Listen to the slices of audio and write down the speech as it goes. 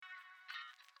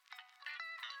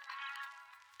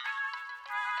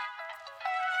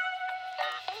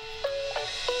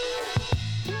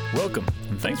Welcome,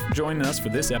 and thanks for joining us for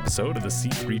this episode of the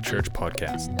C3 Church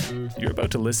Podcast. You're about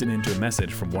to listen into a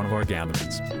message from one of our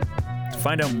gatherings. To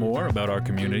find out more about our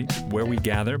community, where we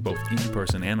gather both in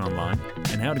person and online,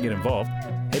 and how to get involved,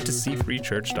 head to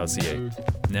c3church.ca.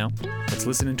 Now, let's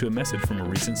listen into a message from a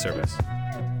recent service.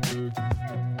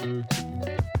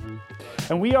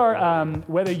 And we are,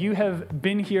 whether you have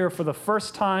been here for the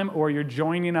first time or you're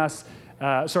joining us,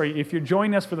 if you're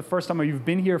joining us for the first time or you've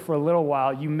been here for a little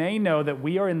while, you may know that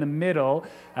we are in the middle,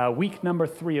 week number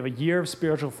 3 of a year of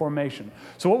spiritual formation.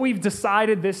 So what we've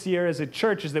decided this year as a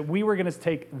church is that we were going to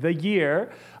take the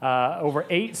year over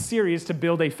 8 series to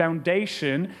build a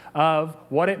foundation of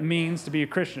what it means to be a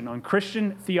Christian, on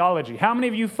Christian theology. How many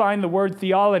of you find the word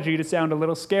theology to sound a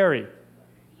little scary?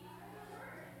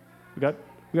 We got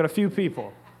a few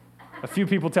people. A few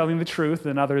people telling the truth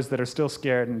and others that are still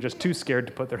scared and just too scared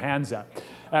to put their hands up.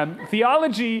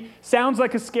 Theology sounds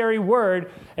like a scary word,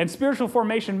 and spiritual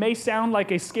formation may sound like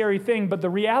a scary thing, but the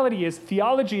reality is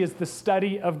theology is the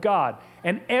study of God,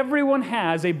 and everyone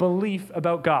has a belief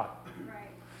about God.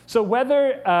 So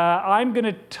whether I'm going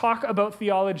to talk about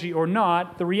theology or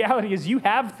not, the reality is you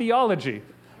have theology.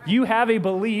 You have a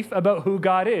belief about who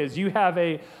God is. You have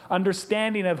a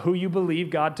understanding of who you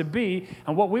believe God to be.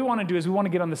 And what we want to do is we want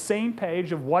to get on the same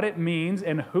page of what it means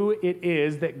and who it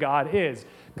is that God is.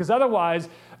 Because otherwise,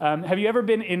 have you ever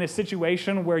been in a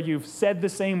situation where you've said the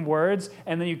same words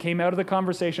and then you came out of the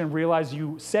conversation and realized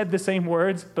you said the same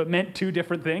words but meant 2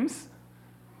 different things?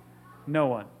 No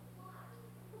one.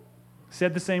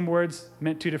 Said the same words,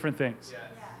 meant 2 different things. Yeah.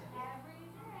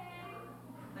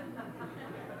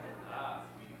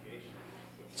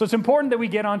 So it's important that we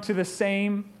get onto the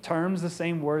same terms, the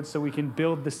same words, so we can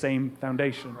build the same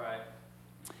foundation.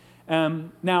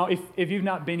 Right. Now, if you've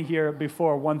not been here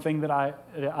before, one thing that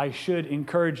I should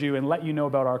encourage you and let you know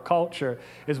about our culture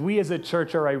is we as a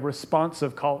church are a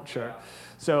responsive culture. Yeah.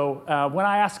 So when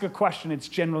I ask a question, it's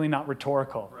generally not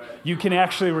rhetorical. Right. You can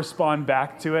actually respond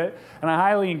back to it. And I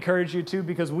highly encourage you to,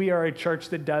 because we are a church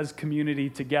that does community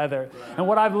together. Right. And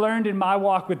what I've learned in my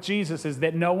walk with Jesus is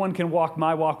that no one can walk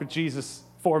my walk with Jesus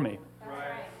for me.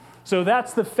 Right. So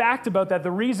that's the fact about that. The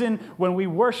reason when we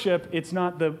worship, it's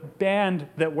not the band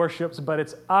that worships, but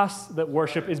it's us that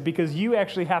worship, is because you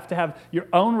actually have to have your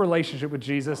own relationship with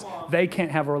Jesus. They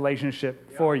can't have a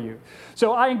relationship for you.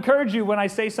 So I encourage you, when I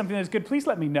say something that's good, please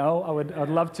let me know. I'd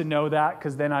love to know that,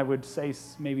 because then I would say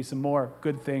maybe some more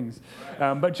good things.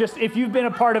 But just if you've been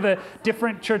a part of a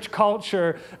different church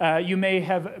culture, you may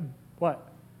have,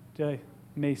 what? Did I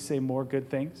may say more good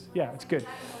things? Yeah, it's good.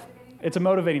 It's a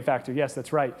motivating factor. Yes,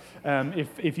 that's right.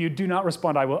 If you do not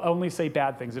respond, I will only say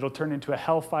bad things. It'll turn into a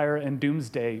hellfire and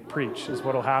doomsday preach is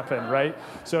what will happen, right?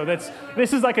 So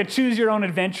this is like a choose your own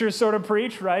adventure sort of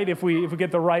preach, right? If we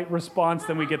get the right response,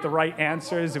 then we get the right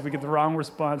answers. If we get the wrong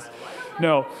response,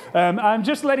 no. I'm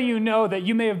just letting you know that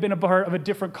you may have been a part of a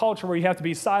different culture where you have to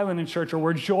be silent in church, or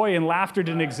where joy and laughter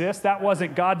didn't exist. That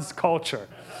wasn't God's culture.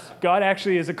 God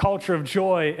actually is a culture of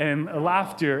joy and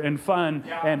laughter and fun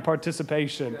and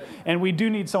participation. And we do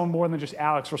need someone more than just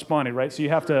Alex responding, right? So you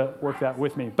have to work that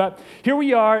with me. But here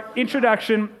we are,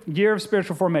 introduction, year of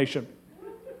spiritual formation.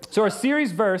 So our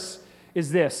series verse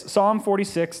is this, Psalm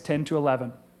 46, 10 to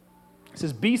 11. It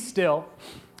says, "Be still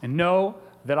and know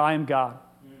that I am God.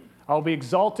 I will be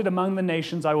exalted among the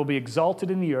nations. I will be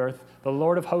exalted in the earth. The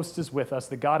Lord of hosts is with us.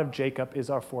 The God of Jacob is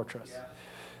our fortress." Yeah.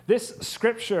 This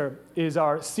scripture is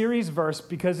our series verse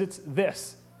because it's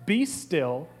this: be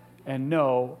still and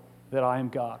know that I am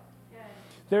God. Yes.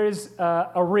 There is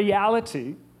a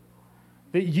reality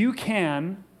that you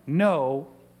can know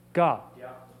God. Yeah.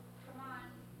 Come on.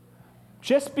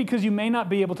 Just because you may not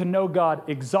be able to know God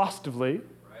exhaustively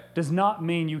does not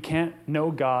mean you can't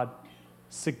know God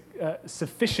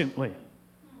sufficiently.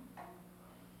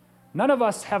 None of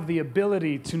us have the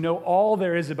ability to know all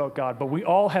there is about God, but we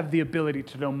all have the ability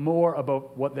to know more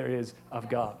about what there is of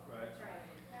God. Right.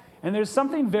 And there's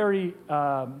something very,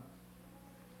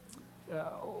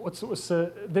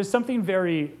 there's something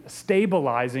very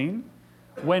stabilizing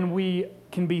when we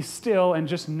can be still and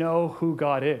just know who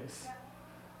God is.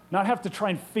 Not have to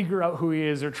try and figure out who he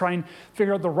is, or try and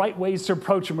figure out the right ways to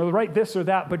approach him, or the right this or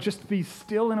that, but just be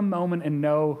still in a moment and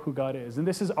know who God is. And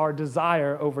this is our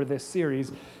desire over this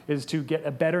series, is to get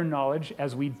a better knowledge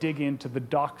as we dig into the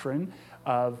doctrine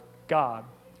of God.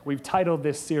 We've titled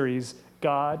this series,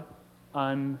 God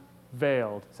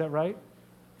Unveiled. Is that right?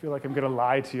 I feel like I'm going to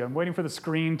lie to you. I'm waiting for the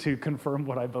screen to confirm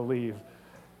what I believe.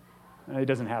 It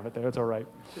doesn't have it there. It's all right.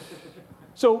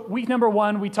 So week number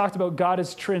 1, we talked about God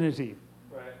as Trinity.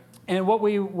 And what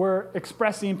we were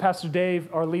expressing, Pastor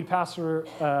Dave, our lead pastor,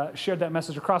 shared that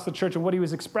message across the church. And what he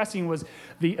was expressing was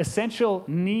the essential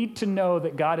need to know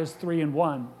that God is 3 in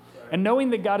 1. And knowing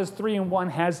that God is 3 in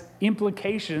 1 has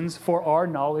implications for our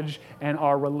knowledge and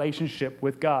our relationship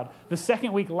with God. The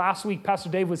second week, last week, Pastor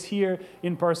Dave was here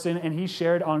in person, and he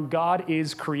shared on God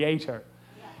is creator.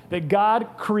 That God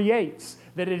creates,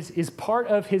 that it is part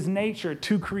of his nature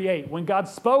to create. When God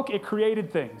spoke, it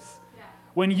created things.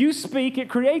 When you speak, it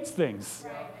creates things.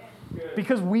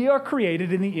 Because we are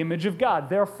created in the image of God.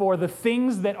 Therefore, the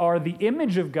things that are the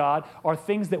image of God are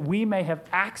things that we may have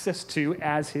access to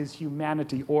as his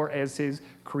humanity or as his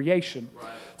creation.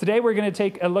 Today, we're going to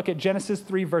take a look at Genesis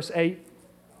 3, verse 8.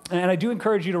 And I do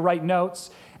encourage you to write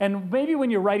notes. And maybe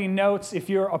when you're writing notes, if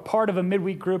you're a part of a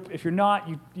midweek group, if you're not,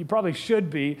 you probably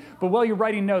should be. But while you're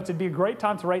writing notes, it'd be a great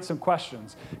time to write some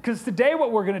questions. Because today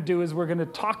what we're going to do is we're going to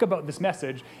talk about this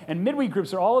message. And midweek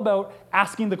groups are all about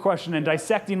asking the question and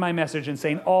dissecting my message and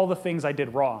saying all the things I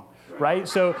did wrong. Right?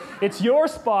 So it's your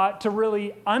spot to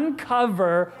really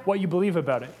uncover what you believe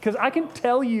about it. Because I can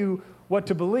tell you what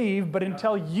to believe, but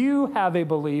until you have a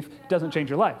belief, it doesn't change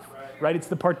your life. Right? It's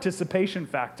the participation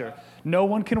factor. No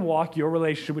one can walk your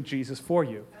relationship with Jesus for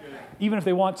you, even if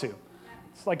they want to.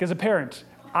 It's like as a parent,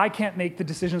 I can't make the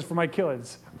decisions for my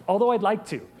kids, although I'd like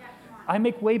to. I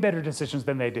make way better decisions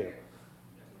than they do.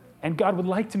 And God would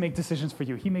like to make decisions for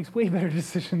you. He makes way better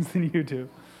decisions than you do.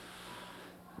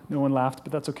 No one laughed,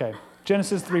 but that's okay.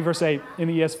 Genesis 3, verse 8 in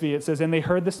the ESV, it says, "And they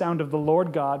heard the sound of the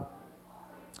Lord God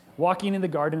walking in the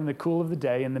garden in the cool of the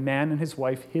day, and the man and his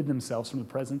wife hid themselves from the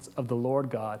presence of the Lord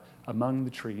God among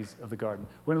the trees of the garden."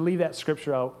 We're going to leave that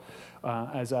scripture out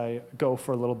as I go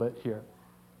for a little bit here.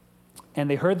 "And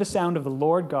they heard the sound of the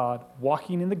Lord God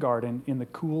walking in the garden in the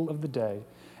cool of the day,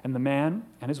 and the man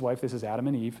and his wife," this is Adam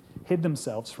and Eve, "hid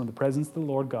themselves from the presence of the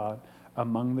Lord God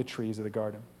among the trees of the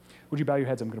garden." Would you bow your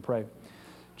heads? I'm going to pray.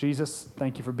 Jesus,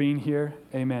 thank you for being here.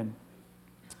 Amen.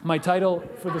 My title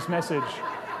for this message...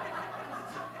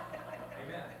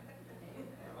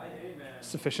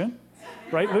 Sufficient,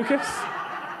 right, Lucas?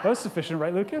 That was sufficient,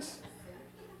 right, Lucas?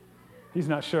 He's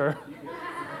not sure.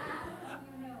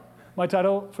 My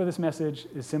title for this message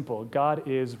is simple. God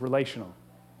is relational.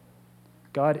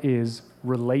 God is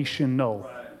relational.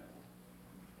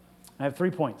 I have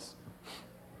 3 points.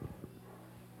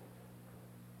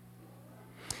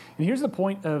 And here's the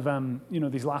point of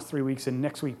these last 3 weeks, and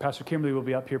next week Pastor Kimberly will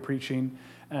be up here preaching,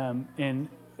 and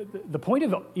the point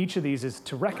of each of these is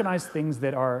to recognize things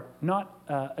that are not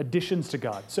additions to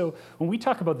God. So when we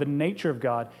talk about the nature of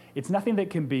God, it's nothing that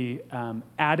can be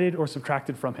added or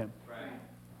subtracted from him. Right.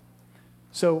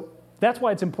 So that's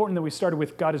why it's important that we started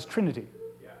with God is Trinity.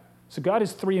 Yeah. So God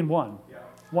is 3 in 1,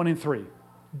 1 in 3.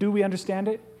 Do we understand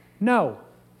it? No.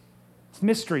 It's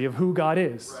mystery of who God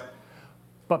is. Right.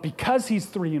 But because he's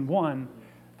 3 in 1,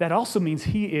 that also means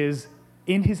he is,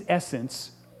 in his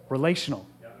essence, relational.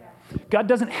 God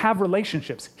doesn't have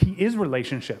relationships. He is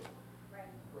relationship.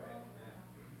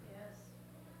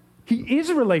 He is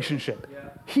a relationship.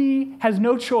 He has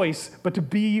no choice but to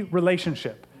be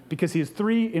relationship because he is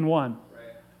 3 in 1.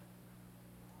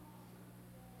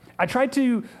 I tried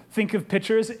to think of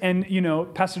pictures, and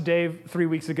Pastor Dave 3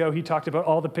 weeks ago, he talked about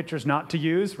all the pictures not to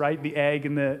use, right? The egg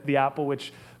and the apple,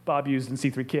 which Bob used in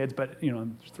C3 Kids, but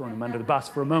I'm just throwing him under the bus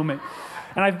for a moment.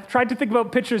 And I've tried to think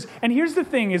about pictures. And here's the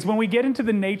thing is when we get into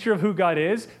the nature of who God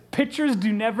is, pictures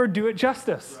never do it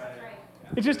justice.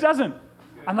 Right. It just doesn't.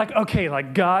 I'm like, okay,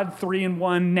 like God, 3 in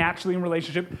 1, naturally in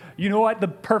relationship. You know what? The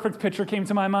perfect picture came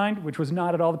to my mind, which was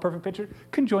not at all the perfect picture.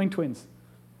 Conjoined twins.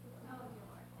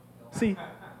 See,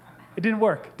 it didn't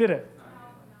work, did it?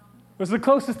 It was the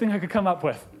closest thing I could come up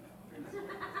with.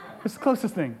 It was the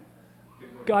closest thing.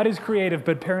 God is creative,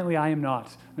 but apparently I am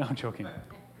not. No, I'm joking.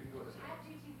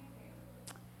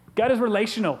 God is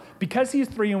relational. Because he is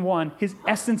 3 in 1, his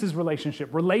essence is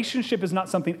relationship. Relationship is not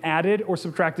something added or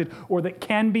subtracted or that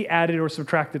can be added or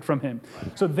subtracted from him.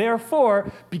 So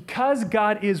therefore, because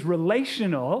God is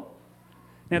relational,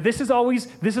 now this is always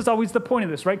the point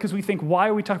of this, right? Because we think, why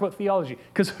are we talking about theology?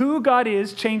 Because who God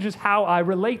is changes how I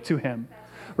relate to him.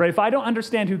 Right? If I don't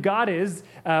understand who God is,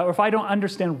 or if I don't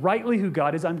understand rightly who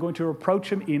God is, I'm going to approach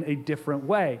him in a different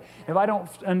way. If I don't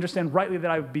understand rightly that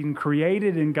I've been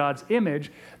created in God's image,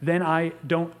 then I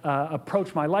don't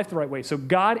approach my life the right way. So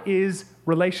God is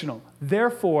relational.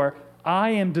 Therefore,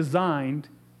 I am designed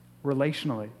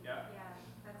relationally. Yeah.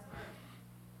 That's right.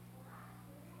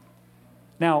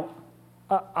 Now,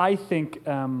 I think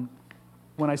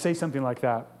when I say something like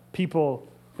that, people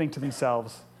think to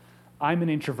themselves, I'm an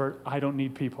introvert, I don't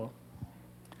need people.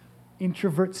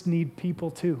 Introverts need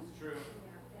people too. It's true. Yeah,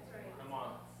 that's right. Come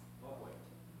on. Lovely.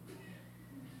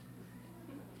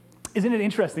 Isn't it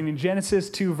interesting? In Genesis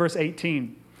 2, verse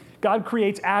 18, God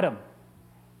creates Adam.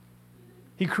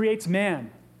 He creates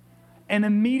man. And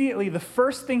immediately the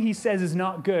first thing he says is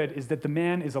not good is that the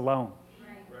man is alone.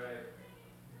 Right.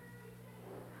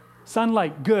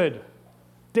 Sunlight, good.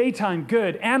 Daytime,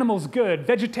 good. Animals, good.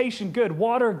 Vegetation, good.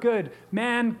 Water, good.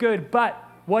 Man, good. But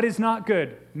what is not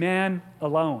good? Man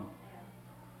alone.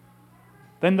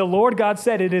 Then the Lord God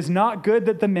said, it is not good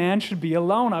that the man should be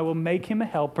alone. I will make him a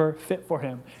helper fit for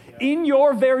him. In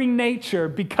your very nature,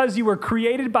 because you were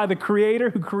created by the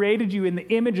Creator who created you in the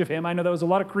image of him, I know there was a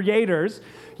lot of creators,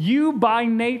 you by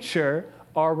nature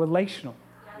are relational.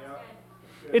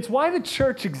 It's why the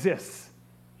church exists.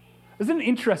 Isn't it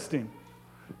interesting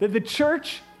that the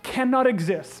church cannot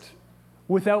exist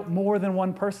without more than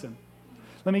one person?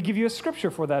 Let me give you a scripture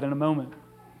for that in a moment.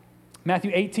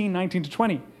 Matthew 18, 19 to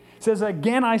 20. It says,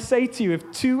 again, I say to you,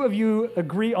 if two of you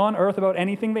agree on earth about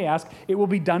anything they ask, it will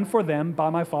be done for them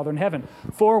by my Father in heaven.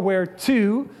 For where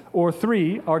two or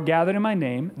three are gathered in my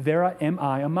name, there am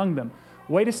I among them.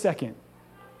 Wait a second.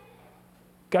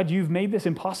 God, you've made this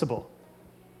impossible.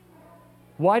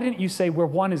 Why didn't you say where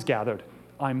one is gathered,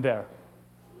 I'm there?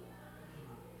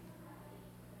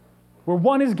 Where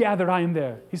one is gathered, I am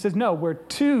there. He says, no, where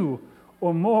two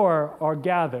or more are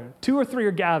gathered, two or three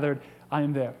are gathered, I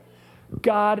am there.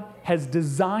 God has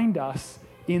designed us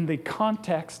in the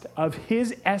context of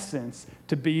his essence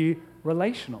to be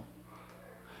relational.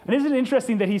 And isn't it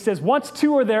interesting that he says, once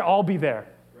two are there, I'll be there.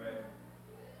 Right.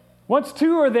 Once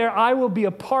two are there, I will be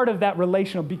a part of that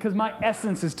relational because my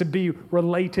essence is to be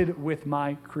related with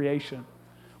my creation.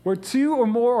 Where two or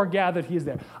more are gathered, he is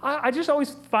there. I just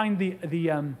always find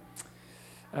the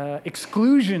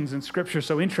exclusions in Scripture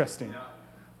so interesting. Yeah.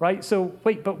 Right? So,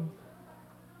 wait, but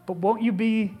won't you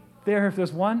be there if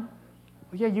there's one?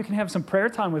 Well, yeah, you can have some prayer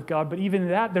time with God, but even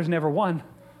that, there's never one.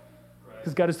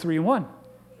 Because God is 3 in 1.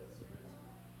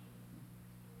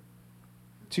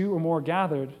 Two or more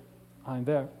gathered, I'm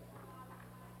there.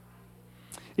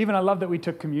 Even I love that we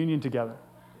took communion together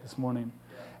this morning.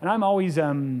 And I'm always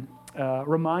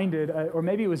reminded, or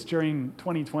maybe it was during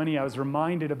 2020, I was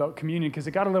reminded about communion because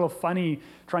it got a little funny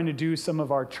trying to do some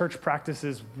of our church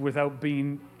practices without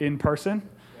being in person.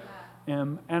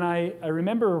 And I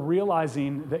remember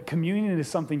realizing that communion is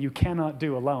something you cannot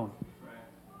do alone.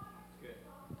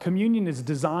 Right. Communion is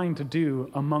designed to do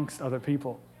amongst other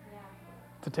people. Yeah.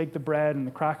 To take the bread and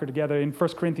the cracker together. In 1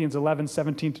 Corinthians 11,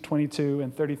 17 to 22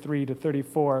 and 33 to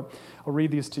 34, I'll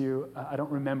read these to you. I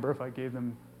don't remember if I gave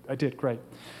them. I did, great.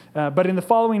 But in the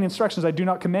following instructions, I do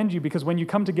not commend you because when you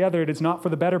come together, it is not for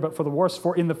the better, but for the worse.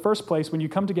 For in the first place, when you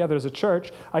come together as a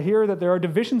church, I hear that there are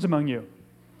divisions among you.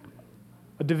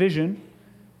 A division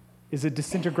is a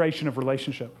disintegration of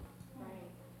relationship.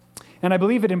 And I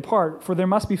believe it in part, for there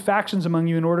must be factions among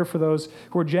you in order for those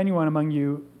who are genuine among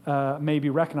you may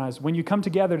be recognized. When you come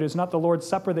together, it is not the Lord's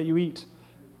Supper that you eat.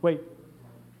 Wait,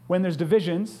 when there's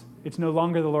divisions, it's no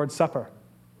longer the Lord's Supper.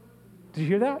 Did you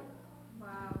hear that? Wow.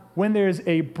 When there's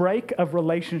a break of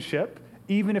relationship,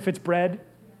 even if it's bread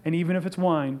and even if it's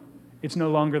wine, it's no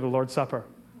longer the Lord's Supper.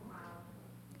 Wow.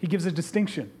 He gives a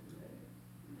distinction.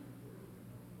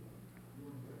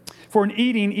 For in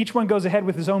eating, each one goes ahead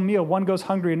with his own meal. One goes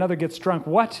hungry, another gets drunk.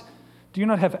 What? Do you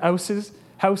not have houses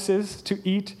to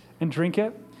eat and drink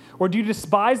it? Or do you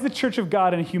despise the church of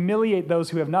God and humiliate those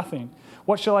who have nothing?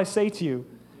 What shall I say to you?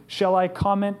 Shall I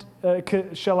commend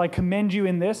you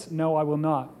in this? No, I will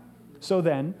not. So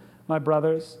then, my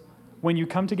brothers, when you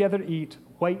come together to eat,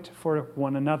 wait for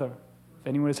one another. If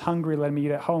anyone is hungry, let him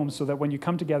eat at home, so that when you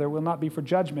come together, it will not be for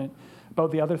judgment.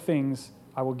 About the other things,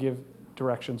 I will give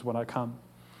directions when I come.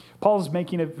 Paul's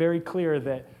making it very clear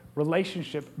that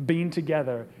relationship, being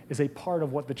together, is a part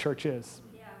of what the church is.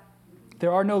 Yeah.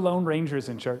 There are no lone rangers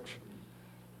in church.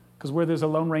 Because where there's a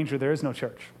lone ranger, there is no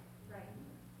church. Right.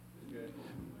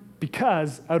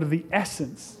 Because out of the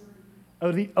essence, out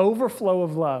of the overflow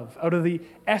of love, out of the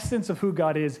essence of who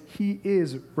God is, he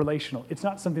is relational. It's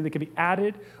not something that can be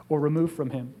added or removed from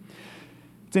him.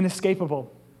 It's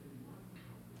inescapable.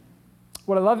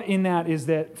 What I love in that is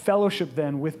that fellowship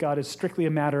then with God is strictly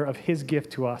a matter of his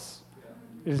gift to us. Yeah.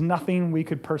 It is nothing we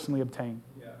could personally obtain.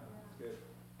 Yeah. Good.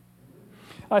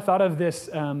 I thought of this,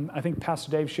 I think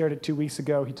Pastor Dave shared it 2 weeks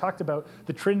ago. He talked about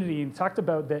the Trinity and talked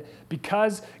about that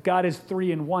because God is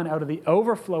 3 in 1, out of the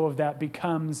overflow of that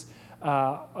becomes,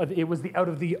 it was out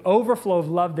of the overflow of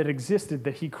love that existed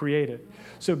that he created.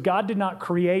 So God did not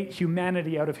create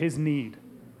humanity out of his need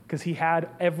because he had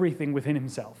everything within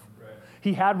himself.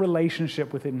 He had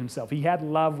relationship within himself. He had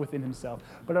love within himself.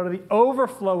 But out of the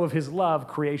overflow of his love,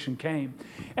 creation came.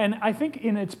 And I think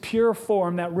in its pure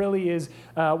form, that really is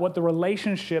what the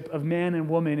relationship of man and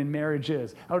woman in marriage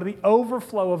is. Out of the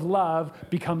overflow of love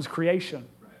becomes creation.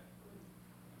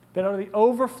 That out of the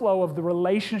overflow of the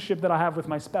relationship that I have with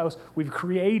my spouse, we've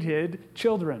created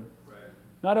children. Right.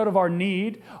 Not out of our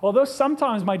need. Although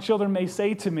sometimes my children may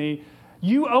say to me,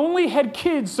 you only had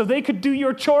kids so they could do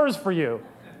your chores for you.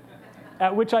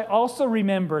 At which I also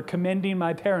remember commending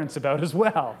my parents about as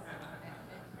well.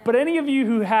 But any of you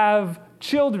who have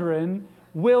children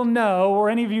will know, or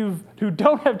any of you who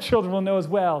don't have children will know as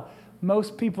well,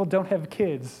 most people don't have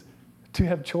kids to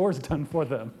have chores done for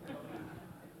them.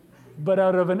 But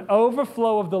out of an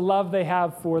overflow of the love they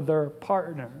have for their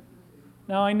partner.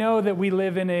 Now, I know that we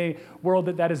live in a world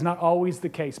that is not always the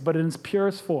case, but in its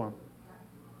purest form.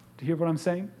 Do you hear what I'm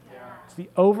saying? Yeah. It's the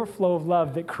overflow of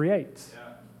love that creates.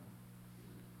 Yeah.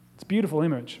 It's a beautiful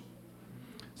image.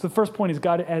 So the first point is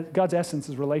God's essence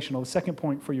is relational. The second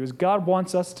point for you is God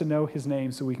wants us to know his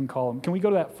name so we can call him. Can we go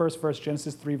to that first verse,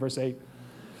 Genesis 3, verse 8?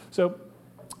 So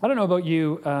I don't know about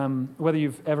you, whether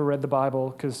you've ever read the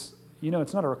Bible, because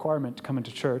it's not a requirement to come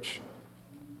into church.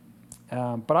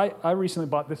 But I recently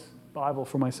bought this Bible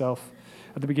for myself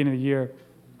at the beginning of the year.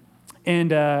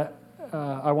 And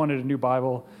I wanted a new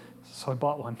Bible, so I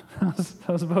bought one. That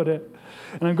was about it.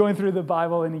 And I'm going through the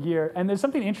Bible in a year. And there's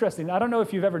something interesting. I don't know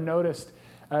if you've ever noticed,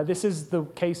 this is the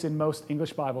case in most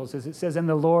English Bibles, is it says, and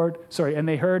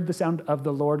they heard the sound of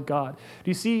the Lord God. Do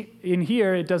you see in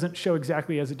here, it doesn't show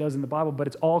exactly as it does in the Bible, but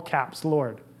it's all caps,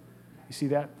 Lord. You see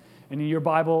that? And in your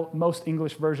Bible, most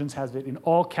English versions has it in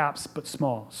all caps, but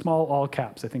small. Small, all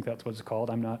caps. I think that's what it's called.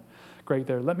 I'm not great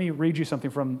there. Let me read you something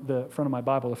from the front of my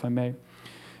Bible, if I may.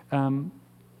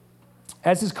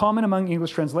 As is common among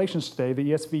English translations today,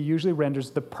 the ESV usually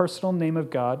renders the personal name of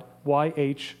God,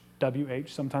 YHWH.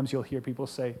 Sometimes you'll hear people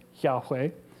say Yahweh,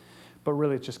 but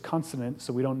really it's just consonant,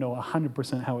 so we don't know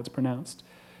 100% how it's pronounced.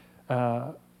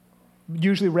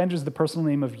 Usually renders the personal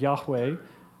name of Yahweh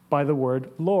by the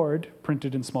word Lord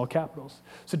printed in small capitals.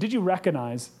 So did you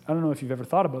recognize, I don't know if you've ever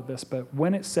thought about this, but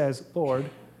when it says Lord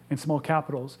in small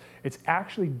capitals, it's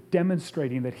actually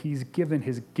demonstrating that he's given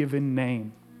his given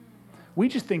name. We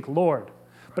just think Lord,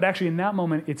 but actually in that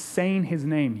moment, it's saying his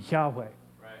name, Yahweh.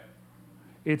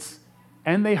 Right.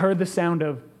 And they heard the sound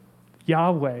of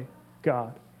Yahweh,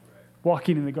 God,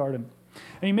 walking in the garden.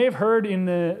 And you may have heard in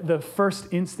the first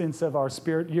instance of our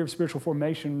year of spiritual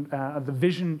formation, of the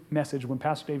vision message, when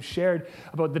Pastor Dave shared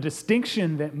about the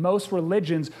distinction that most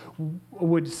religions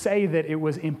would say that it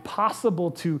was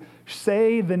impossible to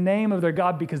say the name of their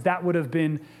God because that would have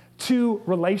been too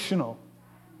relational.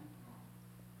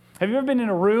 Have you ever been in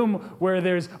a room where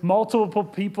there's multiple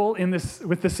people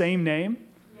with the same name?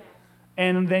 Yes.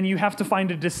 And then you have to find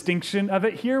a distinction of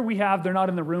it. Here they're not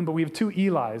in the room, but we have two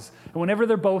Elis. And whenever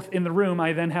they're both in the room,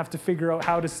 I then have to figure out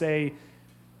how to say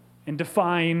and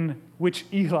define which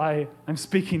Eli I'm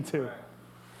speaking to. Right.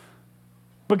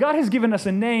 But God has given us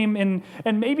a name, and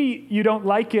maybe you don't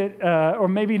like it, or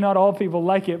maybe not all people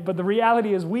like it, but the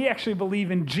reality is we actually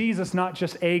believe in Jesus, not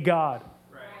just a God.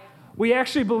 We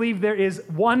actually believe there is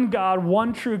one God,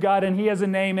 one true God, and he has a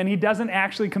name, and he doesn't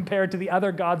actually compare to the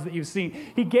other gods that you've seen.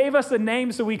 He gave us a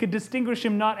name so we could distinguish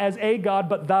him not as a God,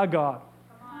 but the God,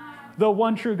 the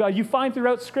one true God. You find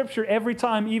throughout Scripture every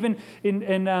time, even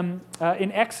in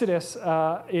Exodus,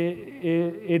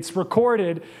 it's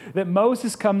recorded that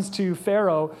Moses comes to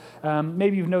Pharaoh.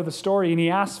 Maybe you know the story, and he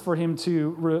asks for him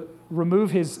to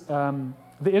remove the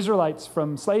Israelites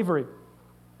from slavery.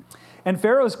 And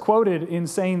Pharaoh's quoted in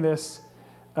saying this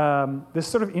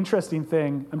sort of interesting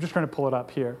thing. I'm just trying to pull it up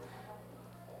here.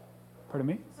 Pardon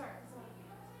me?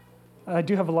 I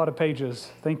do have a lot of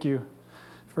pages. Thank you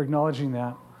for acknowledging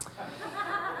that.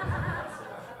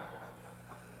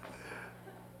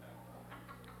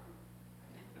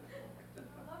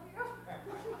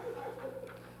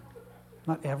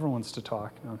 Not everyone wants to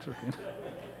talk. No, I'm joking.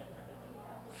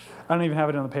 I don't even have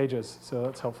it on the pages, so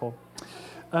that's helpful.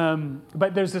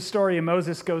 But there's this story, and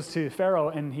Moses goes to Pharaoh,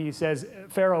 and he says,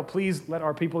 Pharaoh, please let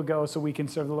our people go so we can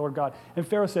serve the Lord God. And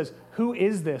Pharaoh says, who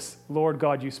is this Lord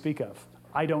God you speak of?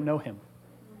 I don't know him.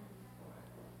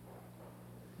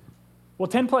 Well,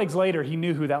 10 plagues later, he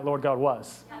knew who that Lord God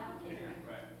was.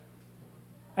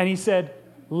 And he said,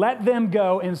 let them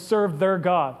go and serve their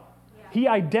God. He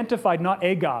identified not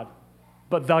a God,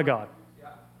 but the God.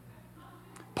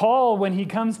 Paul, when he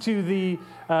comes to the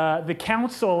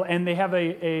council and they have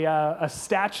a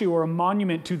statue or a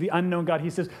monument to the unknown God,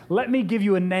 he says, let me give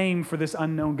you a name for this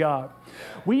unknown God.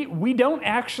 We don't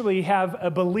actually have a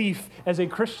belief as a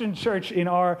Christian church in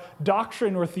our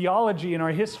doctrine or theology, in our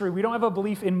history. We don't have a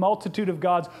belief in multitude of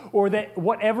gods, or that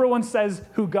what everyone says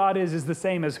who God is the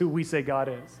same as who we say God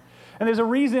is. And there's a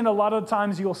reason a lot of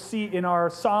times you'll see in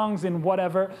our songs and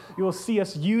whatever, you'll see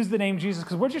us use the name Jesus,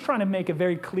 because we're just trying to make a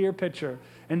very clear picture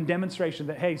and demonstration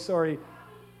that, hey,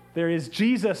 there is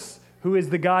Jesus who is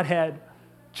the Godhead,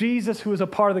 Jesus who is a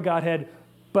part of the Godhead,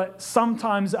 but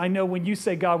sometimes I know when you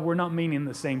say God, we're not meaning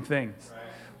the same things. Right.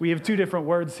 We have two different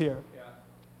words here. Yeah.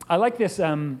 I like this.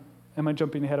 Am I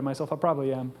jumping ahead of myself? I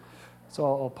probably am. So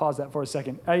I'll pause that for a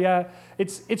second.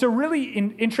 It's a really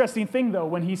interesting thing, though,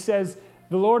 when he says,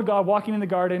 the Lord God walking in the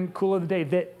garden, cool of the day,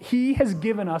 that he has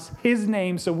given us his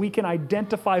name so we can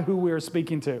identify who we are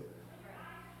speaking to.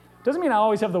 Doesn't mean I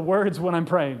always have the words when I'm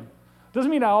praying.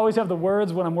 Doesn't mean I always have the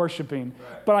words when I'm worshiping.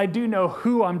 Right. But I do know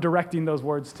who I'm directing those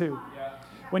words to. Yeah.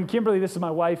 When Kimberly, this is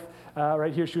my wife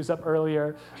right here, she was up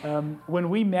earlier. When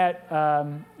we met,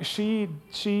 she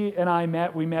and I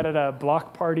met, we met at a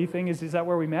block party thing. Is that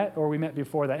where we met? Or we met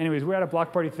before that? Anyways, we were at a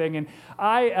block party thing, and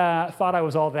I thought I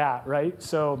was all that, right?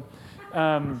 So...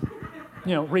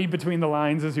 read between the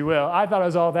lines, as you will. I thought it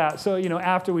was all that. So,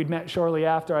 after we'd met shortly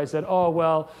after, I said, oh,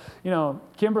 well,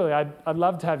 Kimberly, I'd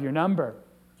love to have your number.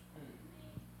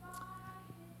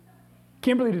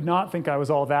 Kimberly did not think I was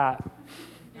all that.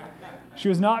 She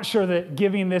was not sure that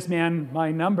giving this man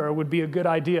my number would be a good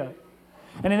idea.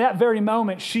 And in that very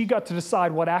moment, she got to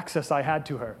decide what access I had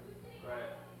to her.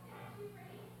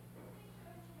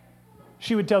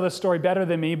 She would tell this story better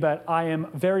than me, but I am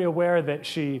very aware that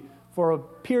she, for a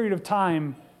period of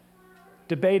time,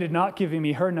 debated not giving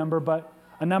me her number, but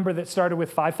a number that started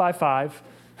with 555.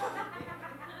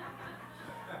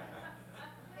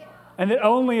 And that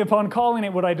only upon calling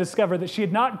it would I discover that she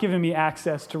had not given me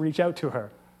access to reach out to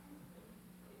her.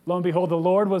 Lo and behold, the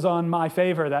Lord was on my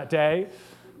favor that day.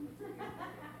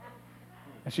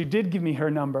 And she did give me her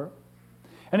number.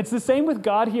 And it's the same with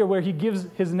God here, where he gives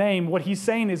his name. What he's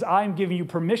saying is, I'm giving you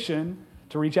permission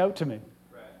to reach out to me.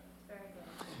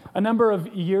 A number of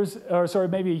years,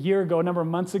 maybe a year ago, a number of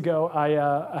months ago,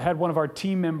 I had one of our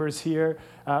team members here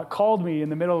called me in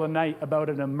the middle of the night about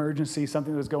an emergency,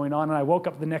 something that was going on, and I woke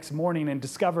up the next morning and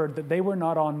discovered that they were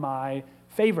not on my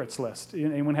favorites list.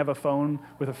 Anyone have a phone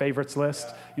with a favorites list?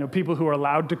 People who are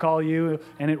allowed to call you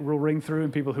and it will ring through,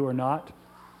 and people who are not.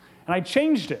 And I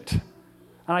changed it, and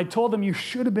I told them, you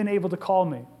should have been able to call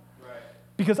me,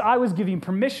 because I was giving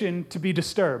permission to be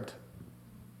disturbed.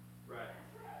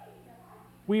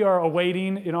 We are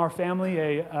awaiting in our family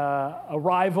a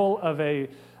arrival of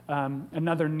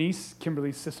another niece.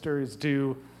 Kimberly's sister is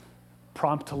due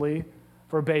promptly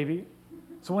for a baby.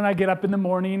 So when I get up in the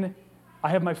morning, I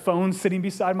have my phone sitting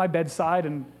beside my bedside,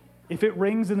 and if it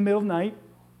rings in the middle of the night,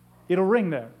 it'll ring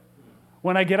there.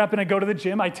 When I get up and I go to the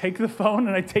gym, I take the phone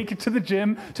and I take it to the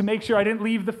gym to make sure I didn't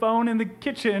leave the phone in the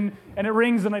kitchen, and it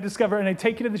rings and I discover, and I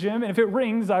take it to the gym, and if it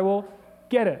rings, I will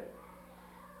get it.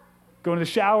 Go into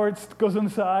the shower, it goes on the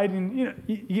side, and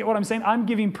you get what I'm saying? I'm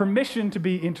giving permission to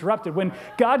be interrupted. When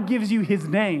God gives you his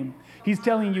name, he's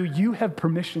telling you, you have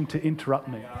permission to interrupt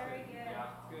me.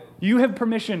 You have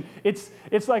permission. It's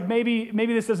like maybe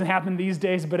this doesn't happen these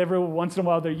days, but every once in a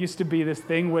while there used to be this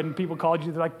thing when people called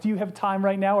you, they're like, do you have time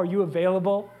right now? Are you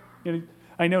available?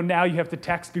 I know now you have to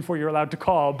text before you're allowed to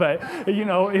call, but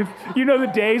if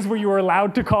the days where you were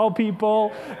allowed to call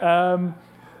people, I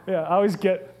always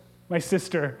get my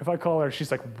sister, if I call her,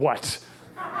 she's like, what?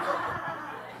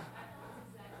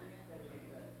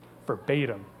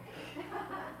 Verbatim.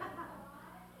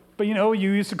 But you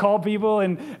used to call people,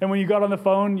 and when you got on the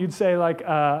phone, you'd say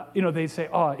they'd say,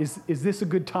 oh, is this a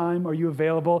good time? Are you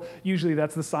available? Usually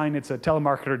that's the sign it's a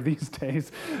telemarketer these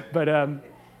days. But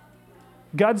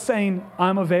God's saying,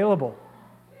 I'm available.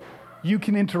 You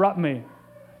can interrupt me.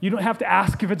 You don't have to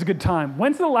ask if it's a good time.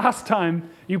 When's the last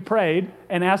time you prayed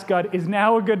and asked God, is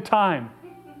now a good time?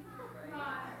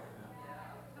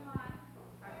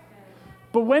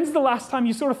 But when's the last time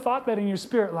you sort of thought that in your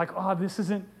spirit, like, oh, this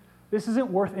isn't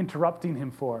worth interrupting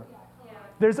him for.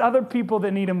 There's other people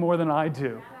that need him more than I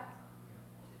do.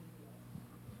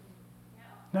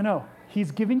 No, he's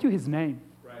giving you his name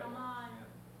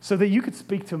so that you could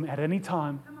speak to him at any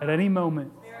time, at any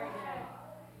moment.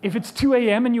 If it's 2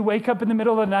 a.m. and you wake up in the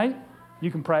middle of the night,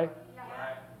 you can pray.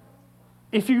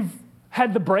 If you've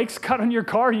had the brakes cut on your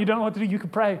car and you don't know what to do, you can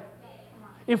pray.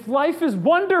 If life is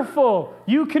wonderful,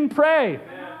 you can pray.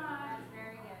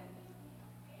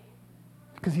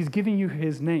 Because he's giving you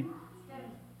his name.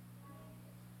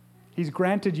 He's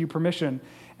granted you permission.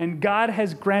 And God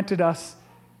has granted us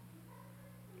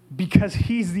because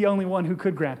he's the only one who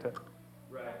could grant it.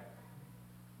 Right.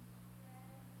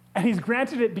 And he's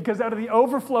granted it because out of the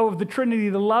overflow of the Trinity,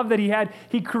 the love that he had,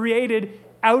 he created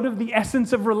out of the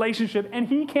essence of relationship. And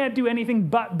he can't do anything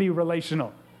but be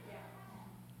relational.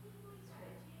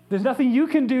 There's nothing you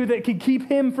can do that could keep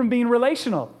him from being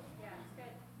relational.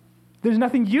 There's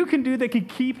nothing you can do that could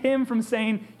keep him from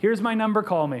saying, here's my number,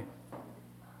 call me.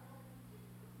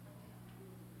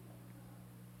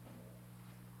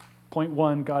 Point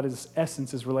 1, God's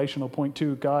essence is relational. Point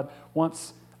 2, God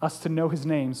wants us to know his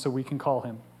name so we can call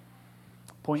him.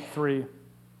 Point 3,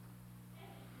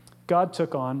 God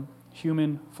took on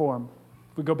human form.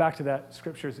 If we go back to that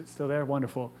scriptures, it's still there,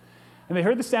 wonderful. And they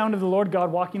heard the sound of the Lord God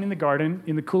walking in the garden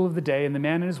in the cool of the day, and the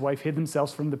man and his wife hid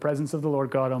themselves from the presence of the Lord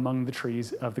God among the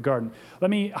trees of the garden. Let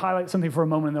me highlight something for a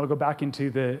moment, and then I'll go back into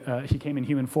he came in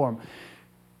human form.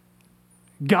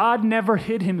 God never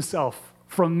hid himself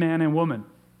from man and woman.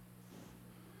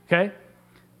 Okay?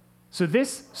 So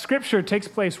this scripture takes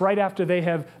place right after they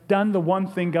have done the one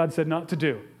thing God said not to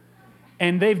do.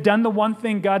 And they've done the one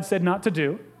thing God said not to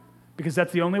do, because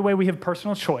that's the only way we have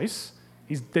personal choice.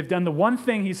 They've done the one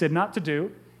thing he said not to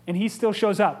do, and he still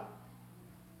shows up.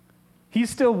 He's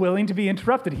still willing to be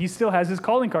interrupted. He still has his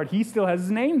calling card. He still has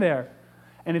his name there.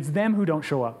 And it's them who don't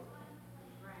show up.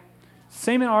 Right.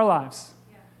 Same in our lives.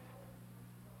 Yeah.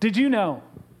 Did you know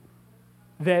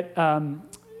that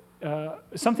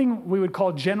something we would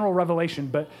call general revelation,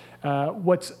 but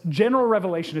what's general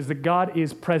revelation is that God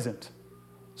is present.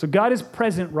 So God is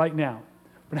present right now.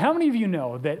 But how many of you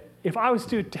know that if I was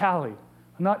to tally,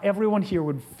 not everyone here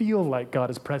would feel like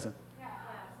God is present?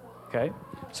 Okay?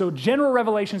 So general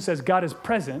revelation says God is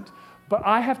present, but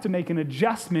I have to make an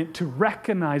adjustment to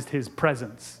recognize his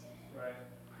presence. Right.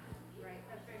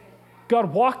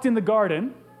 God walked in the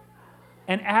garden,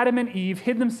 and Adam and Eve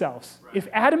hid themselves. Right. If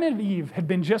Adam and Eve had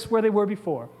been just where they were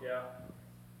before,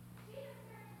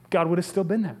 God would have still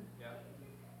been there.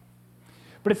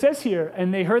 But it says here,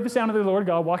 and they heard the sound of the Lord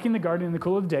God walking in the garden in the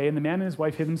cool of the day, and the man and his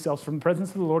wife hid themselves from the presence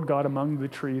of the Lord God among the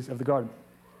trees of the garden.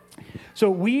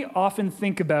 So we often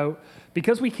think about,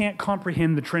 because we can't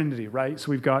comprehend the Trinity, right?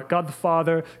 So we've got God the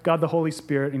Father, God the Holy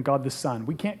Spirit, and God the Son.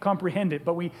 We can't comprehend it,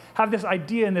 but we have this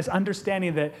idea and this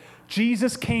understanding that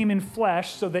Jesus came in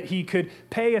flesh so that he could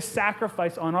pay a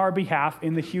sacrifice on our behalf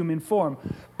in the human form.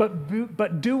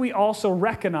 But do we also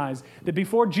recognize that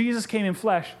before Jesus came in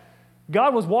flesh,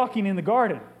 God was walking in the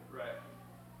garden. Right.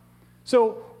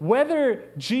 So whether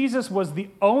Jesus was the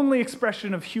only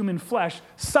expression of human flesh,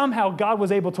 somehow God was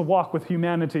able to walk with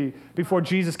humanity before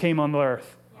Jesus came on the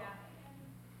earth. Yeah.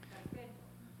 That's good.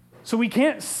 So we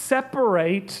can't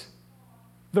separate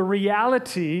the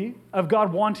reality of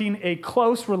God wanting a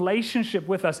close relationship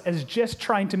with us as just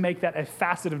trying to make that a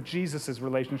facet of Jesus'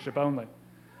 relationship only.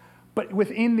 But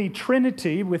within the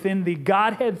Trinity, within the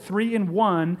Godhead 3 in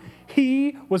 1,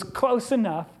 he was close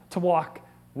enough to walk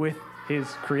with his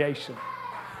creation.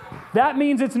 That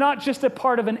means it's not just a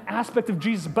part of an aspect of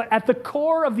Jesus, but at the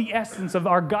core of the essence of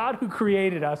our God who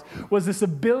created us was this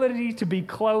ability to be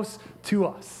close to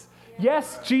us.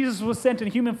 Yes, Jesus was sent in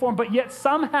human form, but yet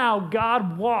somehow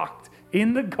God walked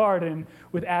in the garden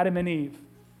with Adam and Eve.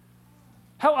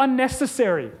 How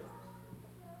unnecessary.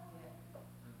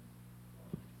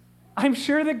 I'm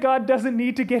sure that God doesn't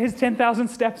need to get his 10,000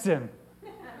 steps in.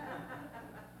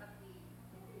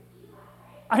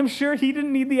 I'm sure he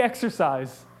didn't need the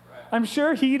exercise. I'm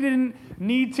sure he didn't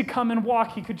need to come and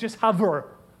walk. He could just hover.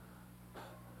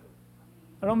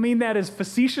 I don't mean that as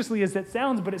facetiously as that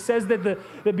sounds, but it says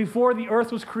that before the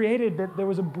earth was created, that there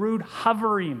was a brood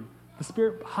hovering. The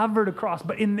Spirit hovered across.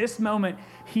 But in this moment,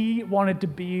 he wanted to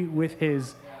be with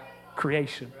his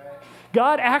creation.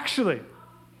 God actually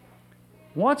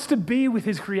wants to be with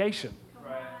his creation.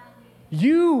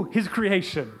 You, his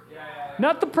creation.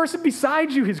 Not the person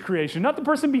beside you, his creation. Not the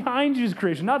person behind you, his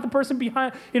creation. Not the person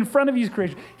in front of you, his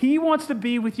creation. He wants to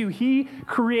be with you. He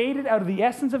created out of the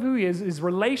essence of who he is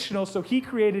relational, so he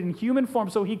created in human form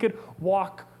so he could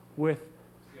walk with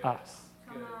us.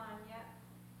 Come on, yeah.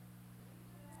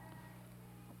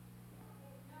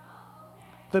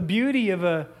 The beauty of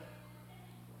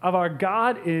our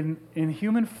God in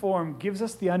human form gives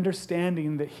us the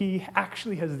understanding that he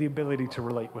actually has the ability to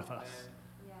relate with us.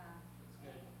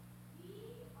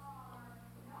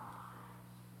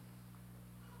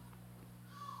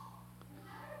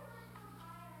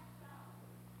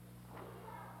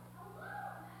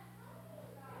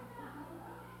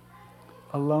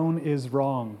 Alone is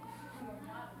wrong.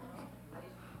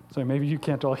 Sorry, maybe you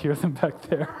can't all hear them back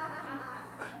there.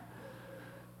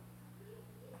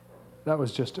 that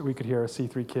was just, we could hear a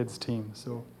C3 Kids team.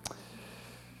 So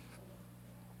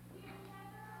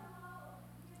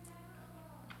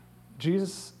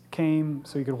Jesus came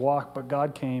so he could walk, but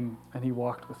God came and he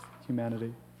walked with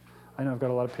humanity. I know I've got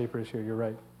a lot of papers here, you're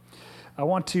right. I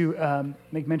want to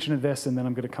make mention of this, and then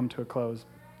I'm going to come to a close.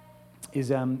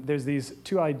 There's these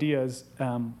two ideas,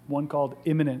 one called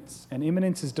immanence, and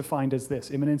immanence is defined as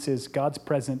this. Immanence is God's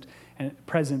presence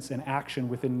and action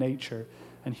within nature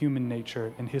and human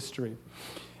nature and history.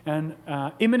 And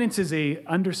immanence is a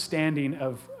understanding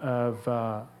of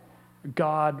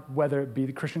God, whether it be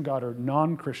the Christian God or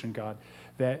non-Christian God,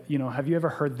 that, have you ever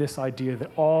heard this idea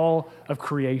that all of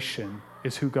creation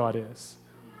is who God is?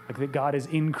 Like that God is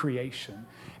in creation.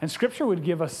 And Scripture would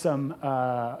give us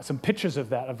some pictures of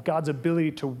that, of God's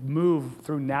ability to move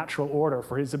through natural order,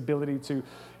 for his ability to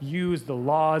use the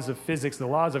laws of physics, the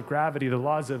laws of gravity, the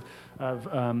laws of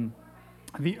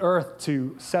the earth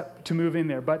to move in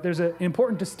there. But there's an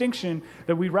important distinction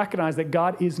that we recognize, that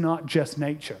God is not just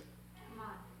nature.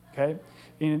 Okay?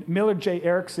 In Millard J.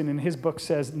 Erickson, in his book,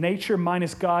 says, nature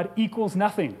minus God equals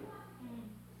nothing.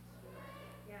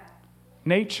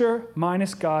 Nature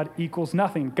minus God equals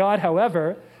nothing. God,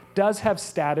 however, does have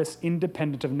status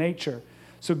independent of nature.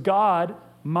 So God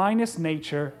minus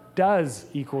nature does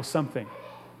equal something.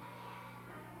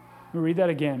 Let me read that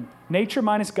again. Nature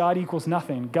minus God equals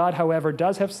nothing. God, however,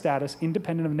 does have status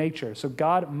independent of nature. So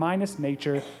God minus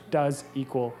nature does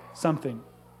equal something.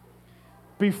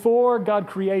 Before God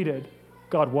created,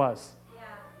 God was.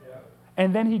 Yeah.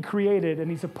 And then he created, and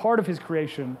he's a part of his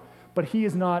creation, but he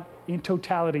is not in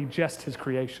totality just his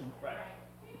creation. Right.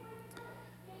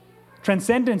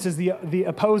 Transcendence is the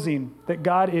opposing, that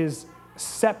God is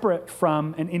separate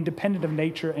from and independent of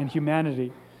nature and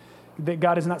humanity. That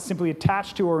God is not simply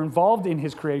attached to or involved in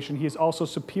his creation, he is also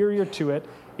superior to it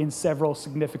in several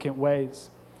significant ways.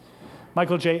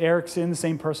 Michael J. Erickson, the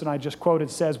same person I just quoted,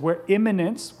 says, where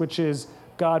immanence, which is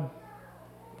God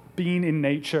being in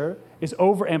nature, is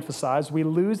overemphasized, we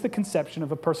lose the conception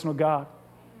of a personal God.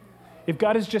 If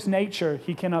God is just nature,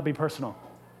 he cannot be personal.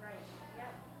 Right. Yeah.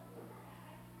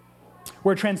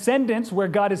 Where transcendence, where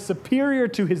God is superior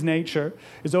to his nature,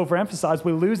 is overemphasized,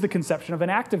 we lose the conception of an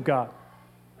active God.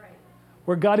 Right.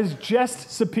 Where God is just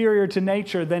superior to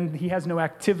nature, then he has no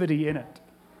activity in it.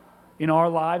 In our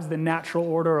lives, the natural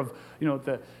order of,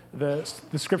 the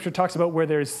scripture talks about where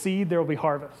there is seed, there will be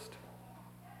harvest.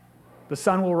 The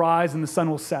sun will rise and the sun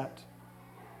will set.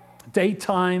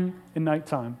 Daytime and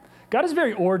nighttime. God is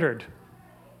very ordered.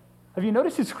 Have you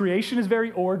noticed his creation is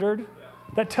very ordered?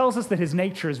 That tells us that his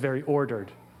nature is very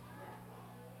ordered.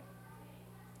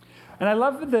 And I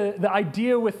love the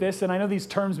idea with this, and I know these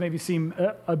terms maybe seem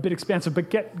a bit expansive, but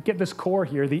get this core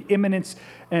here, the immanence,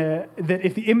 that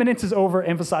if the immanence is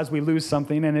overemphasized, we lose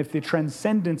something, and if the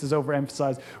transcendence is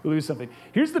overemphasized, we lose something.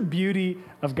 Here's the beauty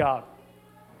of God,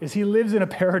 is he lives in a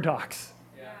paradox.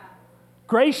 Yeah.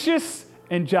 Gracious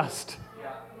and just.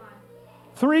 Yeah.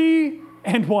 3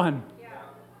 and 1. Yeah.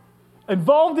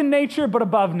 Involved in nature, but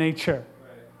above nature.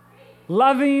 Right.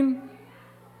 Loving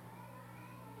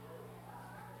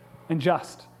and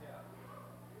just. Yeah.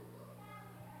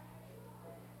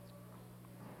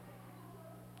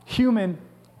 Human,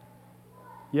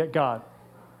 yet God.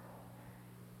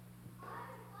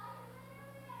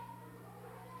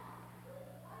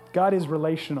 God is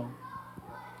relational.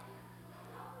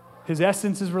 His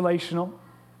essence is relational.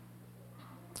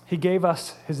 He gave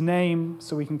us his name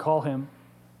so we can call him.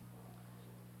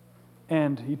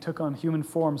 And he took on human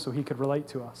form so he could relate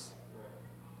to us.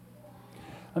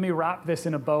 Let me wrap this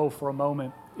in a bow for a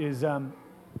moment.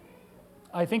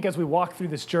 I think as we walk through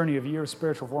this journey of year of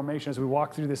spiritual formation, as we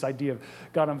walk through this idea of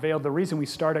God unveiled, the reason we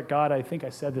start at God, I think I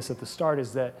said this at the start,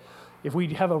 is that if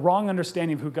we have a wrong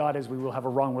understanding of who God is, we will have a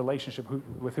wrong relationship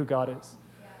with who God is.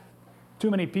 Yeah. Too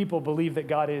many people believe that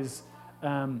God is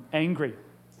angry.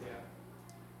 Yeah.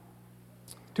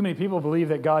 Too many people believe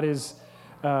that God is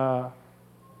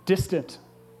distant,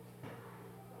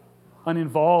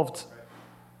 uninvolved.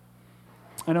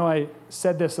 I know I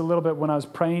said this a little bit when I was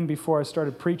praying before I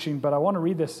started preaching, but I want to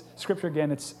read this scripture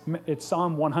again. It's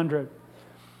Psalm 100.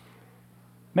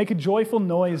 Make a joyful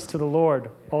noise to the Lord,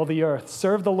 all the earth.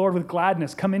 Serve the Lord with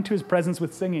gladness. Come into his presence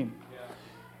with singing. Yeah.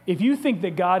 If you think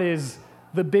that God is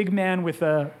the big man with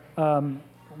the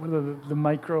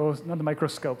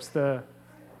microscopes, the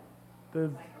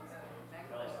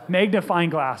magnifying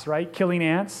glass, right? Killing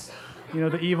ants,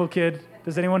 the evil kid.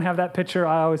 Does anyone have that picture?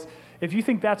 If you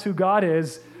think that's who God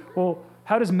is, well,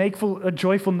 how does make a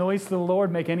joyful noise to the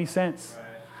Lord make any sense? Right.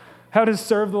 How does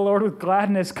serve the Lord with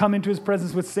gladness, come into his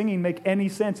presence with singing make any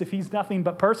sense if he's nothing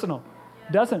but personal?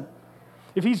 Yeah. Doesn't.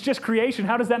 If he's just creation,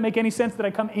 how does that make any sense that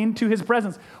I come into his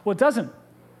presence? Well, it doesn't.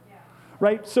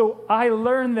 Right? So I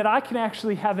learned that I can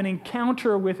actually have an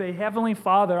encounter with a heavenly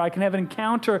Father. I can have an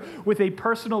encounter with a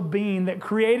personal being that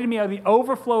created me out of the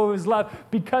overflow of his love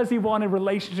because he wanted a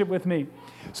relationship with me.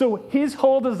 So his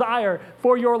whole desire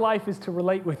for your life is to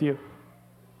relate with you.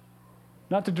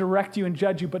 Not to direct you and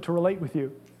judge you, but to relate with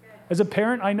you. As a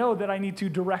parent, I know that I need to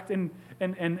direct and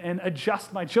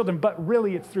adjust my children, but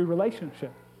really it's through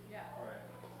relationship.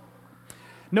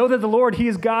 Know that the Lord, he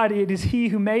is God. It is he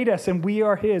who made us, and we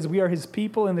are his. We are his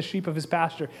people and the sheep of his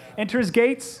pasture. Enter his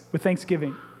gates with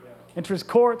thanksgiving. Enter his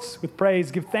courts with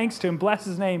praise. Give thanks to him. Bless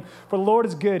his name. For the Lord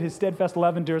is good. His steadfast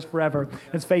love endures forever.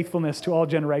 His faithfulness to all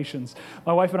generations.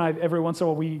 My wife and I, every once in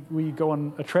a while, we go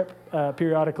on a trip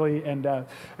periodically.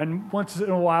 And once in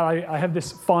a while, I have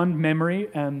this fond memory.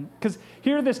 Because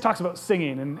here this talks about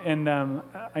singing. And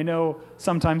I know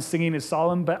sometimes singing is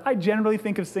solemn, but I generally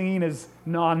think of singing as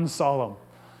non-solemn.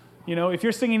 You know, if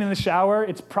you're singing in the shower,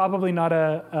 it's probably not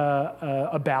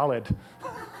a ballad.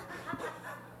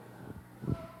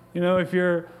 You know, if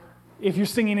you're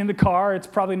singing in the car, it's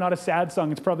probably not a sad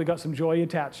song. It's probably got some joy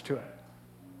attached to it.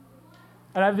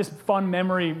 And I have this fun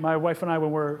memory, my wife and I,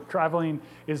 when we're traveling,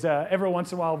 is every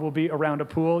once in a while we'll be around a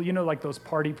pool, you know, like those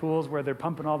party pools where they're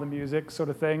pumping all the music sort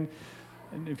of thing.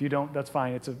 And if you don't, that's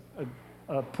fine. It's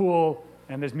a pool,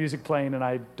 and there's music playing, and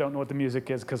I don't know what the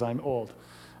music is because I'm old.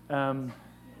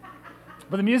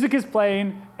 But the music is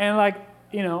playing, and like,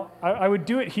 you know, I would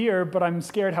do it here, but I'm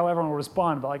scared how everyone will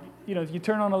respond. But like, you know, if you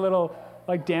turn on a little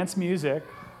like dance music,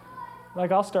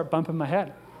 like I'll start bumping my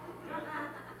head,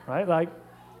 right? Like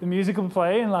the music will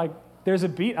play, and like there's a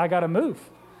beat, I gotta move,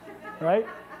 right?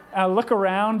 And I look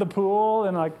around the pool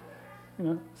and like, you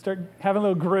know, start having a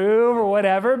little groove or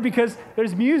whatever because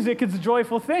there's music. It's a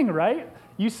joyful thing, right?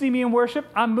 You see me in worship,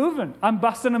 I'm moving, I'm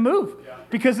busting a move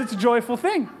because it's a joyful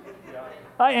thing.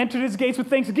 I entered his gates with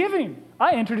thanksgiving.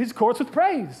 I entered his courts with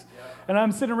praise. And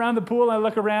I'm sitting around the pool, and I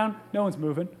look around, no one's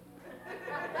moving.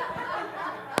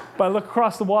 But I look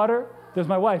across the water, there's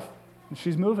my wife, and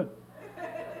she's moving.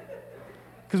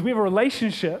 Because we have a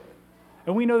relationship,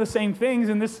 and we know the same things,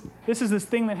 and this is this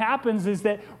thing that happens, is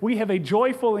that we have a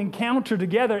joyful encounter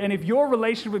together, and if your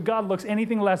relationship with God looks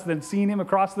anything less than seeing him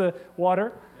across the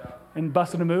water and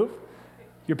busting a move,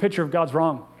 your picture of God's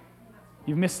wrong.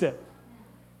 You've missed it.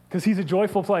 Because he's a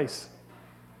joyful place.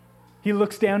 He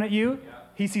looks down at you.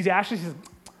 He sees ashes. He says,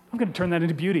 I'm going to turn that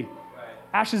into beauty. Right.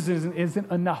 Ashes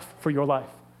isn't enough for your life.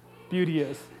 Beauty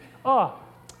is. Oh,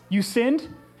 you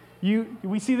sinned.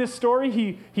 We see this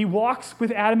story. He walks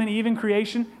with Adam and Eve in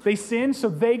creation. They sin, so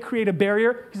they create a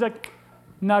barrier. He's like,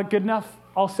 not good enough.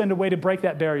 I'll send a way to break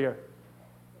that barrier.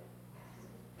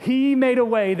 He made a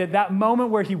way that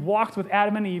moment where he walked with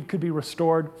Adam and Eve could be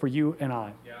restored for you and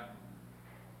I. Yeah.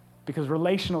 Because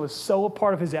relational is so a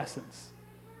part of his essence.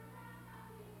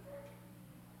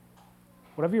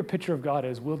 Whatever your picture of God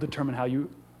is will determine how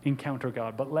you encounter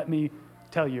God. But let me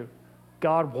tell you,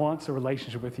 God wants a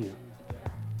relationship with you.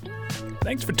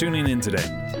 Thanks for tuning in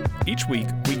today. Each week,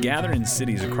 we gather in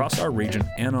cities across our region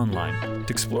and online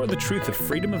to explore the truth of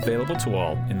freedom available to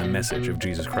all in the message of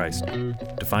Jesus Christ.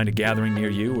 To find a gathering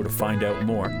near you or to find out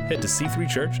more, head to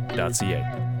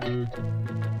c3church.ca.